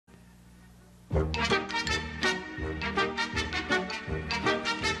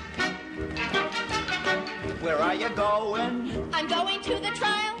Where are you going? I'm going to the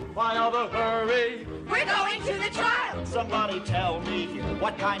trial. Why all the hurry? We're going to the trial. Somebody tell me,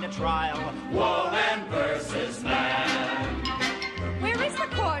 what kind of trial? Woman versus man. Where is the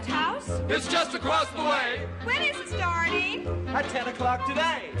courthouse? It's just across the way. When is it starting? At 10 o'clock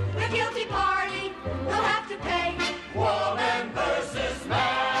today. The guilty party will have to pay. Woman versus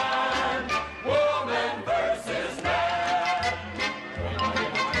man. Woman versus man.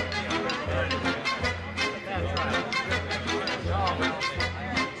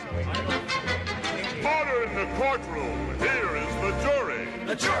 Order in the courtroom. Here is the jury.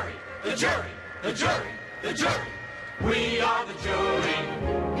 The jury, the jury, the jury, the jury. We are the jury.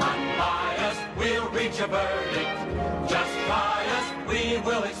 Unbiased, we'll reach a verdict. Just biased, we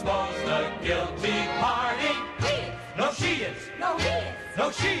will expose the guilty party. He is. No, she is. No, he is.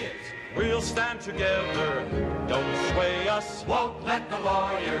 No, she is. We'll stand together. Don't sway us. Won't let the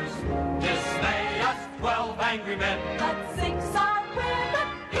lawyers dismay us. 12 angry men. But 6 are women.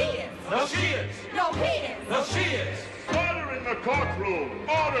 He is. No, she is. No, he is. No, she is. Order in the courtroom.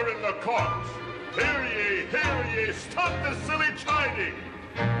 Order in the court. Hear ye, hear ye. Stop this silly chiding.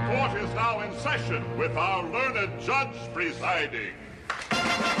 Court is now in session with our learned judge presiding.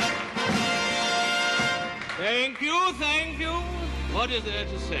 Thank you, thank you. What is there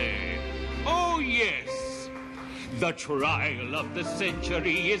to say? Oh, yes. The trial of the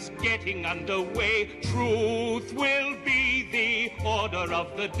century is getting underway. Truth will be the order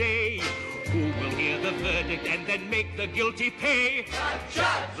of the day. Who will hear the verdict and then make the guilty pay? The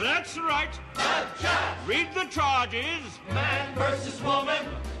judge. That's right. The judge. Read the charges. Man versus woman.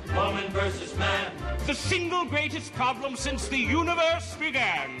 Woman versus man. The single greatest problem since the universe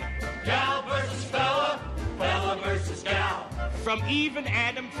began. Gal versus fella. Fella versus gal. From Eve and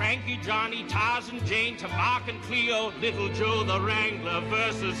Adam, Frankie, Johnny, Taz and Jane, to Mark and Cleo, Little Joe the Wrangler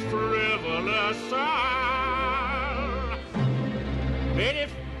versus Frivolous Al.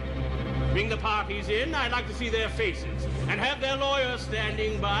 Bailiff, bring the parties in. I'd like to see their faces and have their lawyers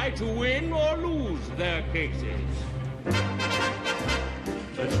standing by to win or lose their cases.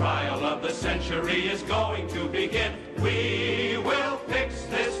 The trial of the century is going to begin. We will fix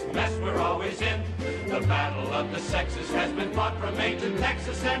this mess we're always in. The battle of the sexes has been fought from Maine to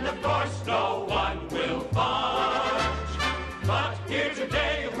Texas, and of course no one will budge. But here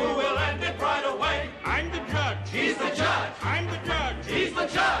today, who will end it right away? I'm the judge. He's the judge. I'm the judge. He's the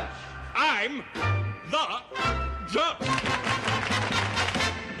judge. I'm the judge.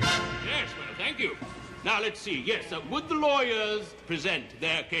 Yes, well, thank you. Now, let's see. Yes, would the lawyers present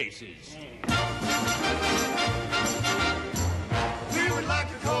their cases? We would like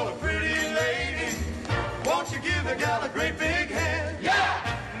to call a pretty lady. Won't you give the gal a great big hand? Yeah!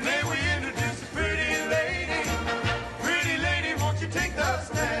 May we introduce a pretty lady? Pretty lady, won't you take the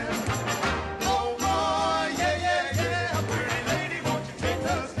stand? Oh boy, yeah, yeah, yeah. A pretty lady, won't you take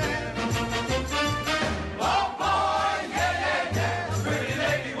the stand? Oh boy, yeah, yeah, yeah. Pretty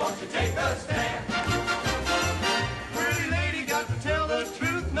lady, won't you take the stand? Pretty lady, got to tell the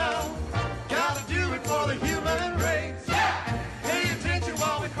truth now. Gotta do it for the human race. Yeah! Pay attention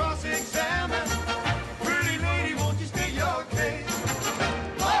while we cross-examine. Pretty lady, won't you state your case?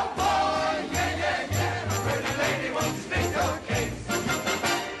 Oh boy, yeah, yeah, yeah. Pretty lady, won't you state your case?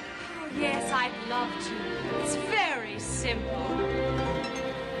 Oh, yes, I'd love to. It's very simple.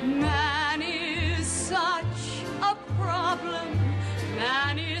 Man is such a problem.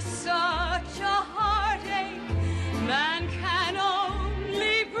 Man is such a heartache. Man can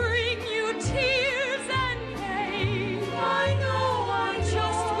only bring you tears and pain. I know.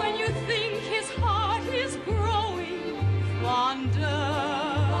 Just when you think his heart is growing fonder,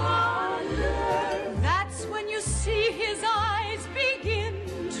 that's when you see his eyes begin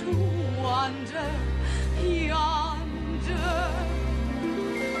to wander yonder.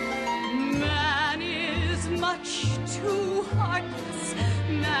 Man is much too heartless.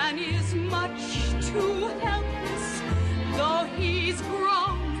 Man is much too helpless. Though he's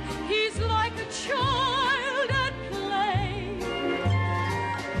grown, he's like a child at play.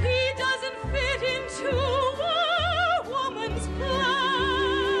 He doesn't fit into a woman's plan.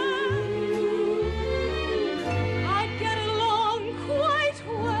 I'd get along quite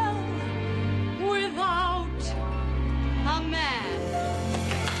well without a man.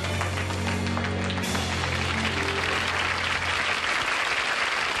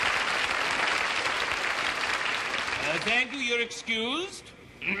 Thank you. You're excused.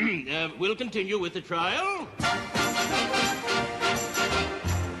 We'll continue with the trial.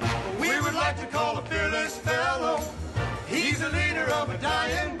 We would like to call a fearless fellow. He's the leader of a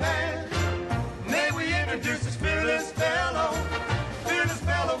dying band.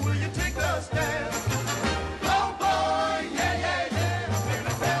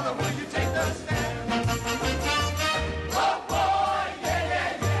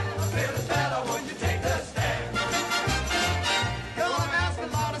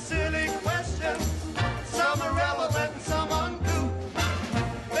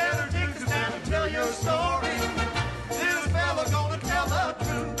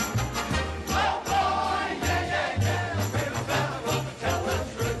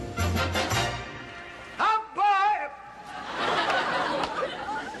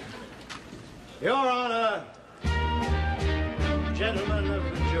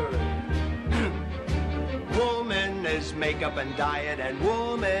 jury. Woman is makeup and diet, and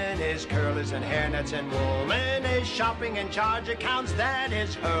woman is curlers and hairnets, and woman is shopping and charge accounts. That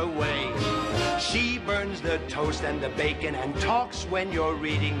is her way. She burns the toast and the bacon and talks when you're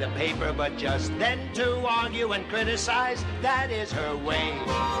reading the paper, but just then to argue and criticize, that is her way.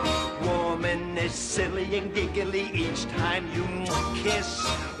 Woman is silly and giggly each time you kiss.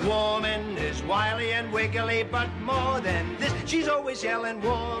 Woman is wily and wiggly, but more than this, she's always yelling.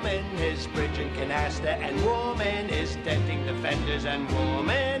 Woman is bridge and canasta, and woman is denting the fenders, and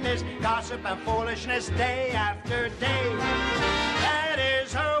woman is gossip and foolishness day after day. That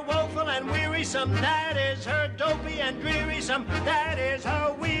is her woeful and wearisome. That is her dopey and drearysome. That is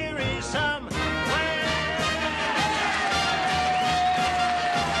her wearisome.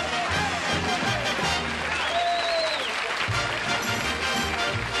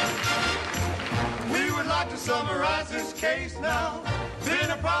 We would like to summarize this case now.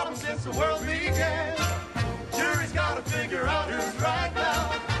 Been a problem since the world began. Jury's gotta figure out who's right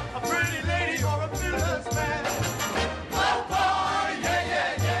now, a pretty lady or a fearless man. Oh boy, yeah,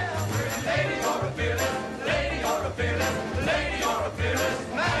 yeah, yeah, a pretty lady or a fearless lady or a fearless lady or a fearless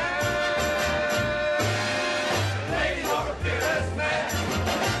man. Lady or a fearless man.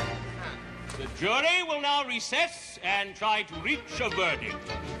 The jury will now recess and try to reach a verdict.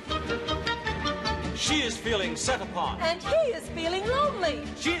 She is feeling set upon. And he is feeling lonely.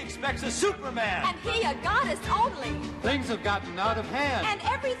 She expects a Superman. And he a goddess only. Things have gotten out of hand. And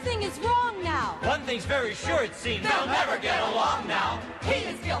everything is wrong now. One thing's very sure, it seems. They'll never get along now. He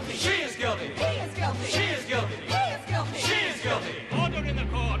is guilty. She is guilty. He is guilty. She is guilty. He is guilty. She is guilty. Order in the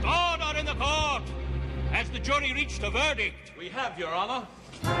court! Order in the court! Has the jury reached a verdict? We have, Your Honor.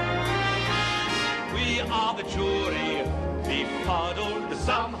 We are the jury, befuddled.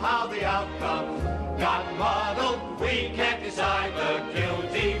 Somehow the outcome got muddled. We can't decide the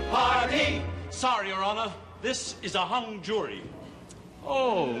guilty party. Sorry, Your Honor. This is a hung jury.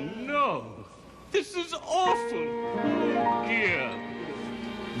 Oh, no. This is awful. Oh, dear.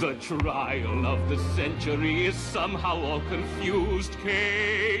 The trial of the century is somehow all confused.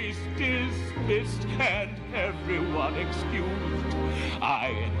 Case dismissed and everyone excused.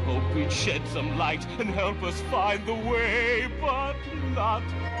 I had hoped we'd shed some light and help us find the way, but not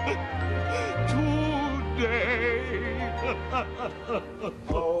today.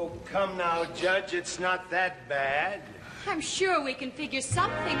 Oh, come now, Judge, it's not that bad. I'm sure we can figure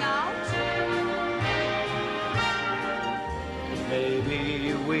something out.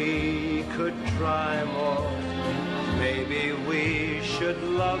 Maybe we could try more. Maybe we should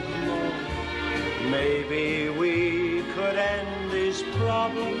love more. Maybe we could end these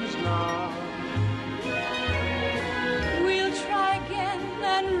problems now. We'll try again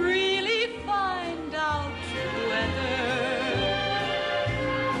and really find out whether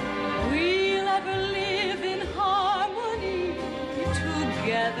we'll ever live in harmony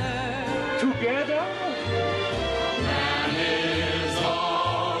together. Together? Man is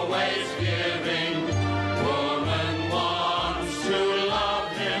always giving. Woman wants to love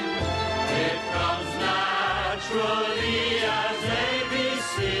him. It comes naturally as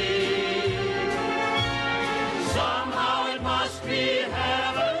ABC. Somehow it must be held.